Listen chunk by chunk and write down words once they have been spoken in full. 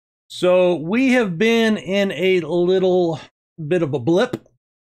So we have been in a little bit of a blip,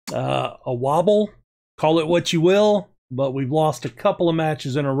 a wobble, call it what you will, but we've lost a couple of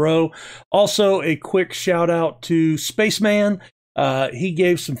matches in a row. Also, a quick shout out to Spaceman. He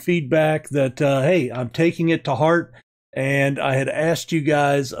gave some feedback that, hey, I'm taking it to heart, and I had asked you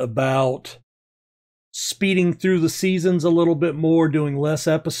guys about speeding through the seasons a little bit more, doing less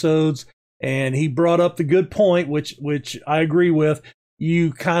episodes, and he brought up the good point, which I agree with.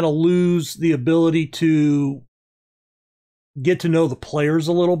 You kind of lose the ability to get to know the players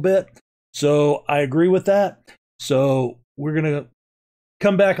a little bit. So I agree with that. So we're going to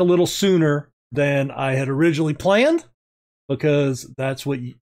come back a little sooner than I had originally planned, because that's what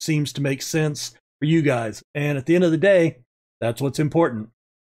seems to make sense for you guys. And at the end of the day, that's what's important.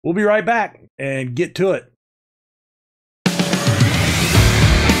 We'll be right back and get to it.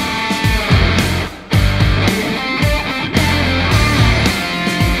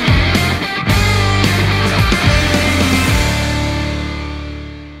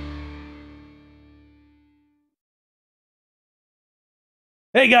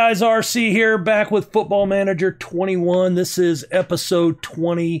 Hey guys, RC here, back with Football Manager 21. This is episode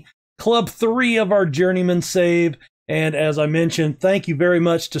 20, Club 3 of our Journeyman save. And as I mentioned, thank you very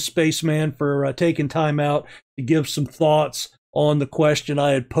much to Spaceman for taking time out to give some thoughts on the question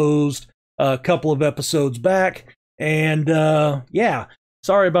I had posed a couple of episodes back. And yeah,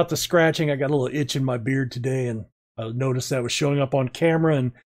 sorry about the scratching. I got a little itch in my beard today, and I noticed that was showing up on camera.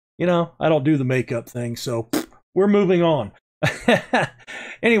 And, you know, I don't do the makeup thing, so we're moving on.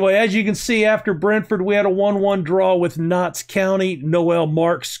 Anyway, as you can see, after Brentford, we had a 1-1 draw with Notts County. Noel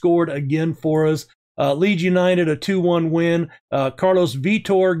Mark scored again for us. Leeds United, a 2-1 win. Carlos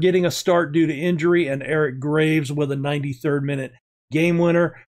Vitor getting a start due to injury, and Eric Graves with a 93rd minute game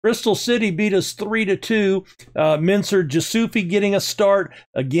winner. Bristol City beat us 3-2. Mincer Jasufi getting a start,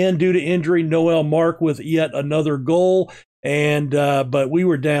 again due to injury. Noel Mark with yet another goal. And but we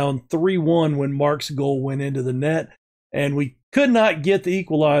were down 3-1 when Mark's goal went into the net, and we could not get the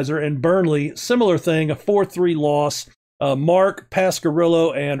equalizer. And Burnley, similar thing, a 4-3 loss. Mark,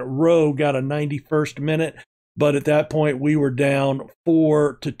 Pascarillo, and Rowe got a 91st minute, but at that point we were down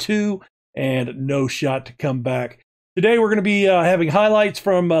 4-2 and no shot to come back. Today we're going to be having highlights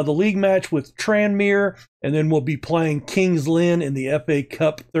from the league match with Tranmere, and then we'll be playing Kings Lynn in the FA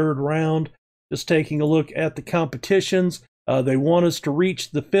Cup third round. Just taking a look at the competitions. They want us to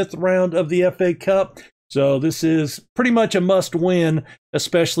reach the fifth round of the FA Cup. So this is pretty much a must-win,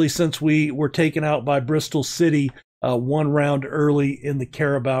 especially since we were taken out by Bristol City one round early in the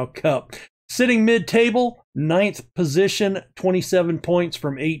Carabao Cup. Sitting mid-table, 9th position, 27 points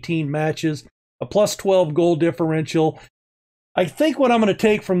from 18 matches, a plus 12 goal differential. I think what I'm going to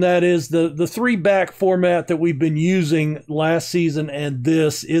take from that is the three-back format that we've been using last season and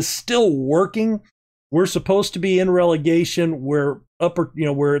this is still working. We're supposed to be in relegation. We're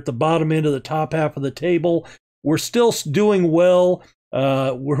we're at the bottom end of the top half of the table. We're still doing well.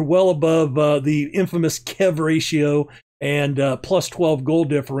 We're well above the infamous Kev ratio and plus 12 goal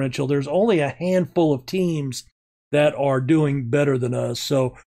differential. There's only a handful of teams that are doing better than us.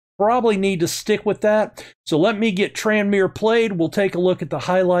 So probably need to stick with that. So let me get Tranmere played. We'll take a look at the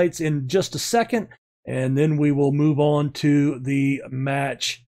highlights in just a second, and then we will move on to the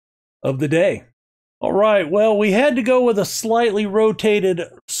match of the day. All right, well, we had to go with a slightly rotated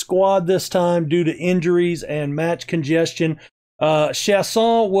squad this time due to injuries and match congestion.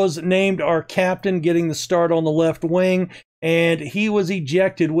 Chasson was named our captain, getting the start on the left wing, and he was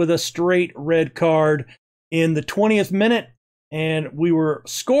ejected with a straight red card in the 20th minute, and we were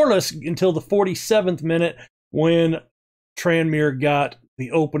scoreless until the 47th minute when Tranmere got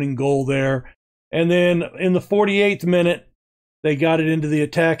the opening goal there. And then in the 48th minute, they got it into the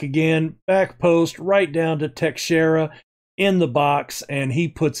attack again, back post, right down to Teixeira in the box, and he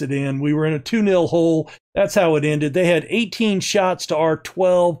puts it in. We were in a 2-0 hole. That's how it ended. They had 18 shots to our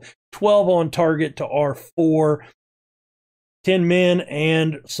 12, 12 on target to our 4, 10 men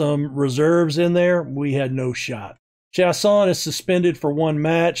and some reserves in there. We had no shot. Chasson is suspended for 1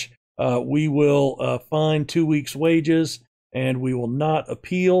 match. We will fine 2 weeks' wages, and we will not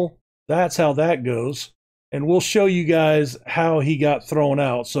appeal. That's how that goes. And we'll show you guys how he got thrown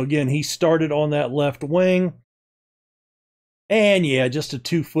out. So again, he started on that left wing. And yeah, just a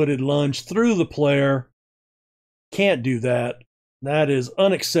 2-footed lunge through the player. Can't do that. That is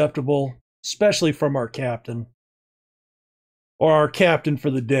unacceptable, especially from our captain. Or our captain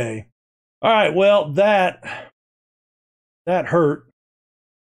for the day. All right, well, that hurt.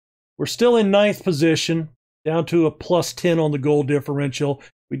 We're still in 9th position, down to a plus 10 on the goal differential.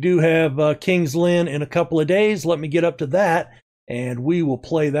 We do have Kings Lynn in a couple of days. Let me get up to that, and we will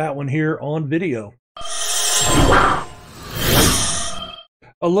play that one here on video.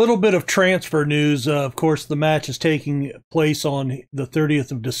 A little bit of transfer news. Of course, the match is taking place on the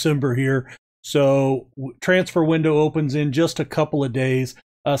 30th of December here, so transfer window opens in just a couple of days.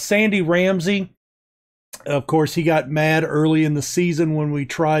 Sandy Ramsey, of course, he got mad early in the season when we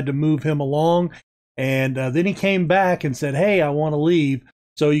tried to move him along, and then he came back and said, hey, I want to leave.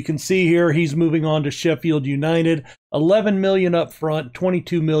 So you can see here he's moving on to Sheffield United. 11 million up front,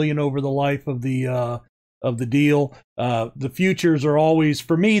 22 million over the life of the deal. The futures are always,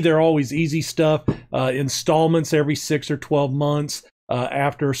 for me, they're always easy stuff. Installments every 6 or 12 months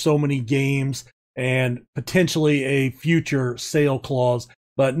after so many games, and potentially a future sale clause.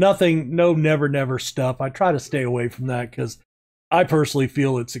 But nothing, no never, never stuff. I try to stay away from that because I personally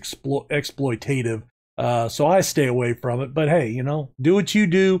feel it's exploitative. So I stay away from it. But hey, you know, do what you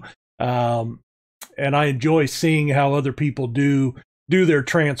do. And I enjoy seeing how other people do their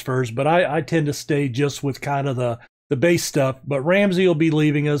transfers. But I tend to stay just with kind of the base stuff. But Ramsey will be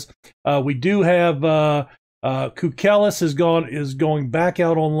leaving us. We do have Kukelis is going back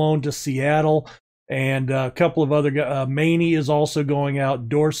out on loan to Seattle. And a couple of other guys. Maney is also going out.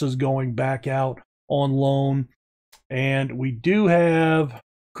 Dorse is going back out on loan. And we do have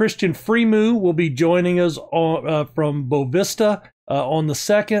Christian Freemu will be joining us from Bovista on the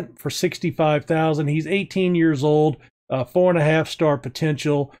 2nd for $65,000. He's 18 years old, 4.5-star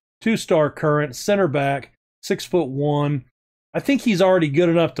potential, 2-star current, center back, 6'1". I think he's already good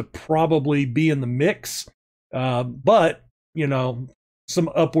enough to probably be in the mix, but you know,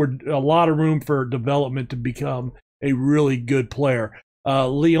 a lot of room for development to become a really good player.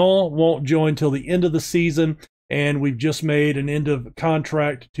 Lyon won't join till the end of the season, and we've just made an end of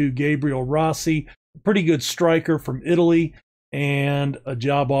contract to Gabriel Rossi, a pretty good striker from Italy, and a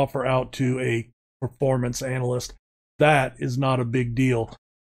job offer out to a performance analyst. That is not a big deal.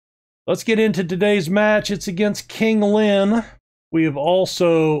 Let's get into today's match. It's against King Lynn. We have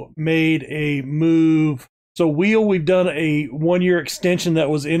also made a move. So Wheel, we've done a 1-year extension that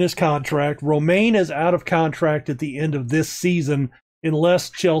was in his contract. Romain is out of contract at the end of this season unless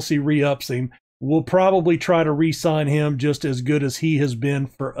Chelsea re-ups him. We'll probably try to re-sign him just as good as he has been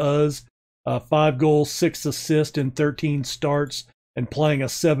for us. 5 goals, 6 assists in 13 starts, and playing a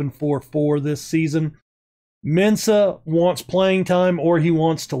 7-4-4 this season. Mensah wants playing time or he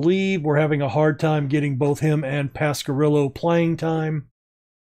wants to leave. We're having a hard time getting both him and Pasquarillo playing time.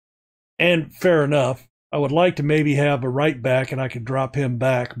 And fair enough. I would like to maybe have a right back and I could drop him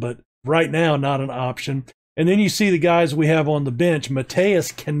back, but right now, not an option. And then you see the guys we have on the bench.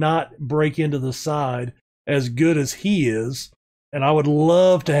 Mateus cannot break into the side as good as he is. And I would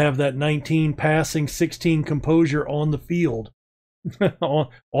love to have that 19 passing, 16 composure on the field.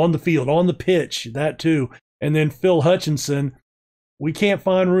 on the field, on the pitch, that too. And then Phil Hutchinson, we can't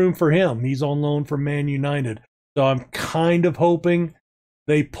find room for him. He's on loan from Man United. So I'm kind of hoping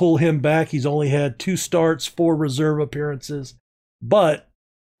they pull him back. He's only had 2 starts, 4 reserve appearances. But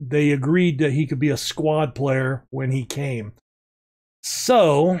they agreed that he could be a squad player when he came.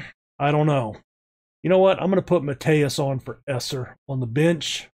 So, I don't know. You know what? I'm going to put Mateus on for Esser on the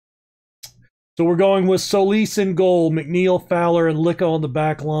bench. So we're going with Solis in goal, McNeil, Fowler, and Licca on the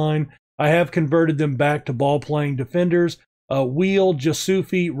back line. I have converted them back to ball-playing defenders. Wheel,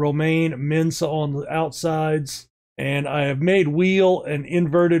 Jasufi, Romain, Mensah on the outsides. And I have made Wheel an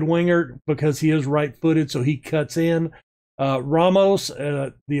inverted winger because he is right-footed, so he cuts in. Ramos,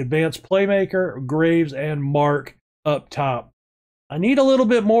 the advanced playmaker, Graves, and Mark up top. I need a little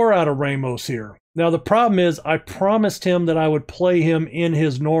bit more out of Ramos here. Now, the problem is I promised him that I would play him in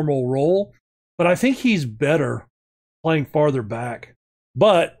his normal role, but I think he's better playing farther back.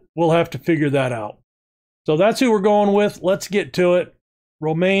 But we'll have to figure that out. So that's who we're going with. Let's get to it.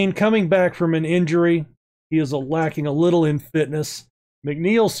 Romain coming back from an injury. He is lacking a little in fitness.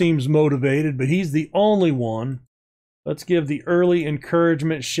 McNeil seems motivated, but he's the only one. Let's give the early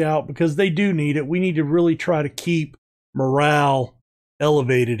encouragement shout because they do need it. We need to really try to keep morale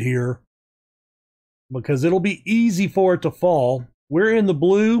elevated here because it'll be easy for it to fall. We're in the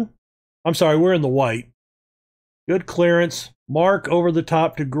blue. I'm sorry, we're in the white. Good clearance. Mark over the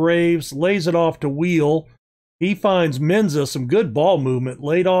top to Graves. Lays it off to Wheel. He finds Mensah, some good ball movement.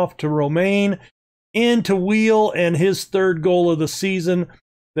 Laid off to Romain. Into Wheel and his 3rd goal of the season.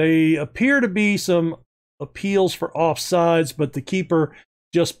 They appear to be some appeals for offsides, but the keeper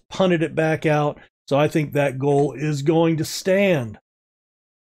just punted it back out. So I think that goal is going to stand.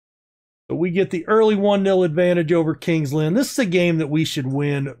 So we get the early 1-0 advantage over Kings Lynn. This is a game that we should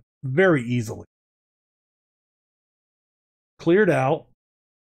win very easily. Cleared out.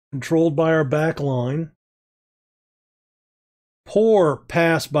 Controlled by our back line. Poor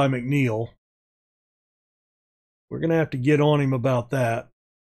pass by McNeil. We're going to have to get on him about that.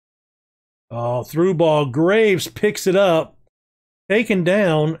 Oh, through ball. Graves picks it up. Taken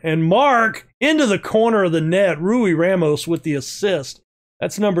down. And Mark into the corner of the net. Rui Ramos with the assist.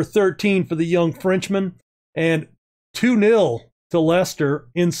 That's number 13 for the young Frenchman. And 2-0 to Leicester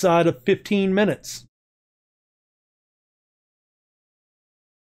inside of 15 minutes.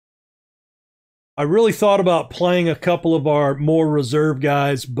 I really thought about playing a couple of our more reserve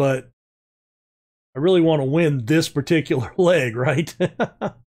guys, but I really want to win this particular leg, right?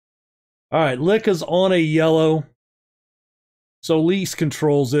 All right, Licka's on a yellow. So Lees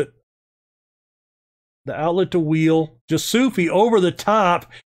controls it. The outlet to Wheel. Jasufi over the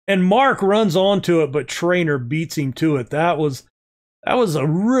top. And Mark runs onto it, but Trainer beats him to it. That was a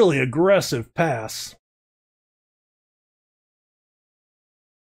really aggressive pass.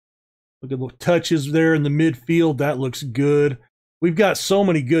 Look at the touches there in the midfield. That looks good. We've got so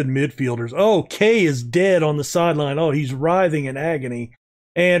many good midfielders. Oh, Kay is dead on the sideline. Oh, he's writhing in agony.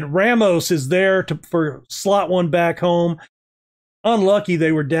 And Ramos is there for slot one back home. Unlucky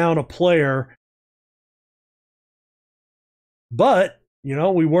they were down a player. But, you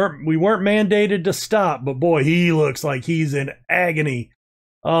know, we weren't mandated to stop. But boy, he looks like he's in agony.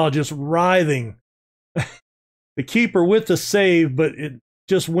 Oh, just writhing. The keeper with the save, but it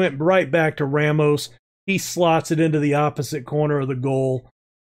just went right back to Ramos. He slots it into the opposite corner of the goal.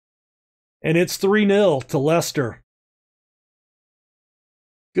 And it's 3-0 to Leicester.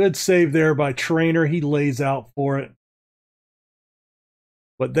 Good save there by Trainer. He lays out for it.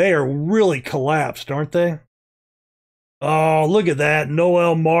 But they are really collapsed, aren't they? Oh, look at that.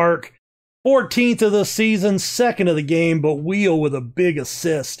 Noel Mark. 14th of the season, 2nd of the game, but Wheel with a big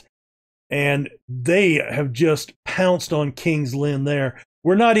assist. And they have just pounced on King's Lynn there.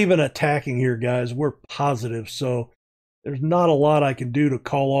 We're not even attacking here, guys. We're positive, so there's not a lot I can do to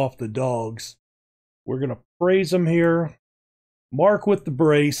call off the dogs. We're going to praise them here. Mark with the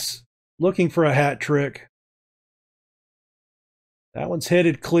brace, looking for a hat trick. That one's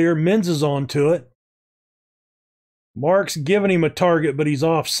headed clear. Menz is onto it. Mark's giving him a target, but he's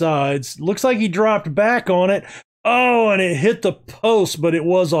offsides. Looks like he dropped back on it. Oh, and it hit the post, but it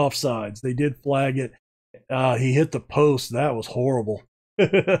was offsides. They did flag it. He hit the post. That was horrible.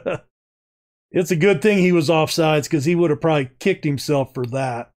 It's a good thing he was offsides because he would have probably kicked himself for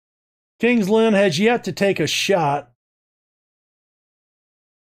that. Kings Lynn has yet to take a shot.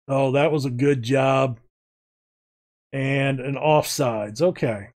 Oh, that was a good job. And an offsides.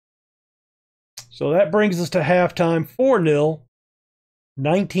 Okay. So that brings us to halftime. 4-0.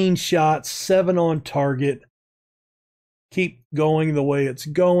 19 shots, 7 on target. Keep going the way it's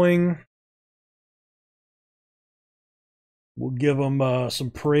going. We'll give them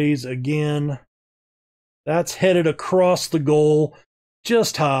some praise again. That's headed across the goal,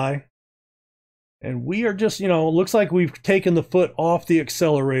 just high. And we are just, you know, looks like we've taken the foot off the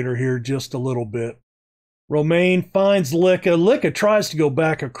accelerator here just a little bit. Romain finds Licka. Licka tries to go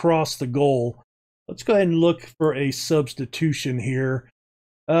back across the goal. Let's go ahead and look for a substitution here.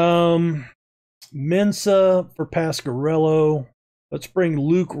 Mensa for Pasquarello. Let's bring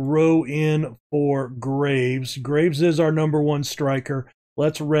Luke Rowe in for Graves. Graves is our number 1 striker.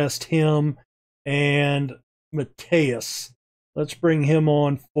 Let's rest him. And Mateus. Let's bring him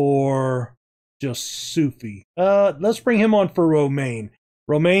on for just Sufi. Let's bring him on for Romain.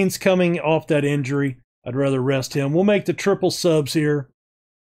 Romain's coming off that injury. I'd rather rest him. We'll make the triple subs here.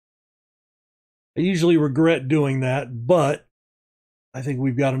 I usually regret doing that, but I think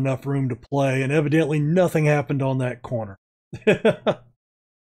we've got enough room to play, and evidently nothing happened on that corner.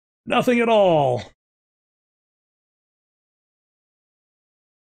 Nothing at all.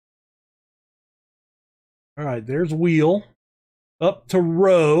 All right, there's Wheel. Up to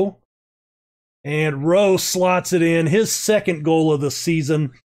Rowe. And Rowe slots it in. His 2nd goal of the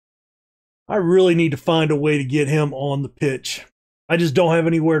season. I really need to find a way to get him on the pitch. I just don't have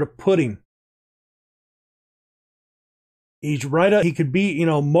anywhere to put him. He's right up. He could be, you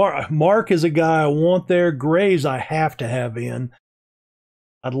know, Mark is a guy I want there. Graves I have to have in.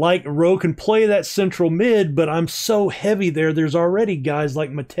 I'd like Rowe can play that central mid, but I'm so heavy there. There's already guys like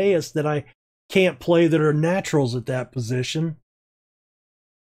Mateus that I can't play that are naturals at that position.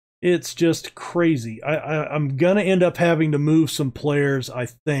 It's just crazy. I'm going to end up having to move some players, I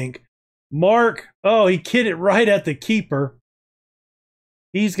think. Mark, oh, he hit it right at the keeper.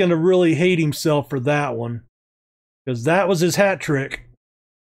 He's going to really hate himself for that one. Because that was his hat trick.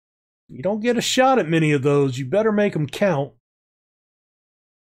 You don't get a shot at many of those. You better make them count.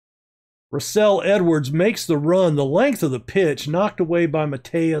 Russell Edwards makes the run the length of the pitch, knocked away by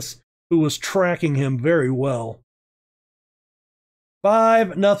Mateus, who was tracking him very well.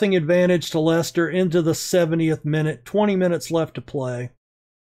 5-0 advantage to Leicester into the 70th minute. 20 minutes left to play.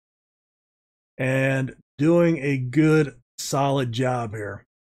 And doing a good, solid job here.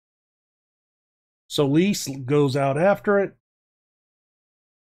 So Leeds goes out after it.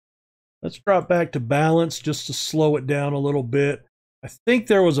 Let's drop back to balance just to slow it down a little bit. I think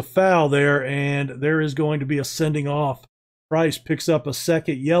there was a foul there, and there is going to be a sending off. Price picks up a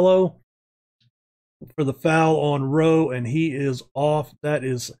second yellow for the foul on Rowe, and he is off.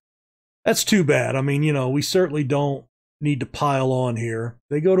 That's too bad. I mean, you know, we certainly don't need to pile on here.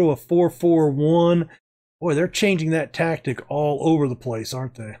 They go to a 4-4-1. Boy, they're changing that tactic all over the place,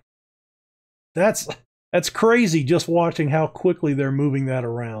 aren't they? That's crazy just watching how quickly they're moving that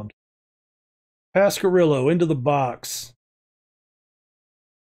around. Pasquarillo into the box.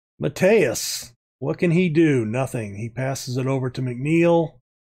 Mateus, what can he do? Nothing. He passes it over to McNeil.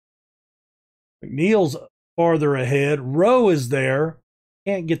 McNeil's farther ahead. Rowe is there.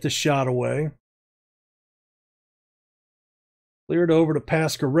 Can't get the shot away. Cleared over to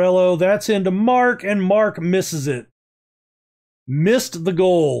Pasquarillo. That's into Mark, and Mark misses it. Missed the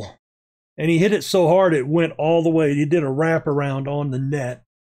goal. And he hit it so hard it went all the way. He did a wraparound on the net.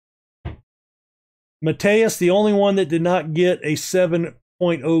 Mateus, the only one that did not get a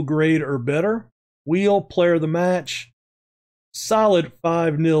 7.0 grade or better. Wheel, player of the match. Solid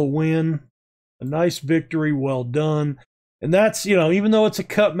 5-0 win. A nice victory, well done. And that's, you know, even though it's a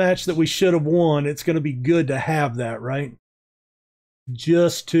cup match that we should have won, it's going to be good to have that, right?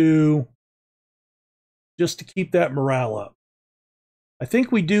 Just to keep that morale up. I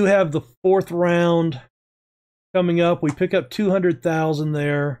think we do have the 4th round coming up. We pick up 200,000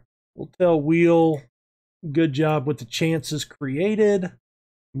 there. We'll tell Wheel, good job with the chances created.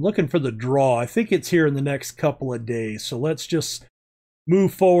 I'm looking for the draw. I think it's here in the next couple of days. So let's just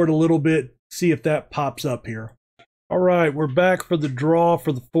move forward a little bit, see if that pops up here. All right, we're back for the draw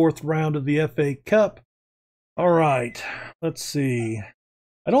for the 4th round of the FA Cup. All right, let's see.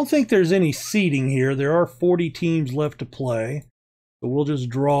 I don't think there's any seeding here. There are 40 teams left to play. So we'll just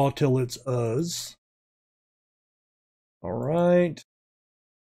draw till it's us. All right.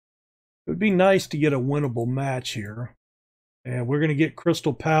 It would be nice to get a winnable match here. And we're going to get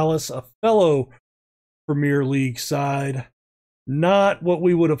Crystal Palace, a fellow Premier League side. Not what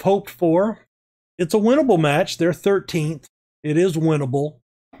we would have hoped for. It's a winnable match. They're 13th. It is winnable.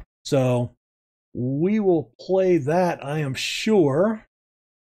 So we will play that, I am sure.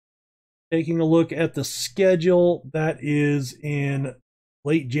 Taking a look at the schedule, that is in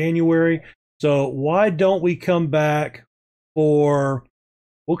late January. So why don't we come back for...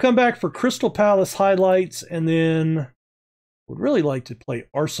 We'll come back for Crystal Palace highlights, and then would really like to play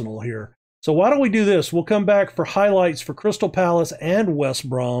Arsenal here. So why don't we do this? We'll come back for highlights for Crystal Palace and West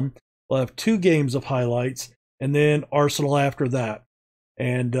Brom. We'll have 2 games of highlights, and then Arsenal after that.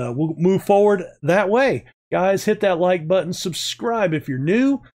 And we'll move forward that way. Guys, hit that like button. Subscribe if you're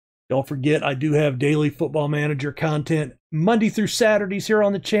new. Don't forget, I do have daily Football Manager content Monday through Saturdays here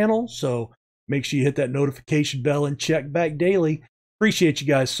on the channel. So make sure you hit that notification bell and check back daily. Appreciate you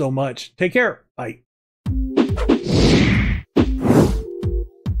guys so much. Take care. Bye.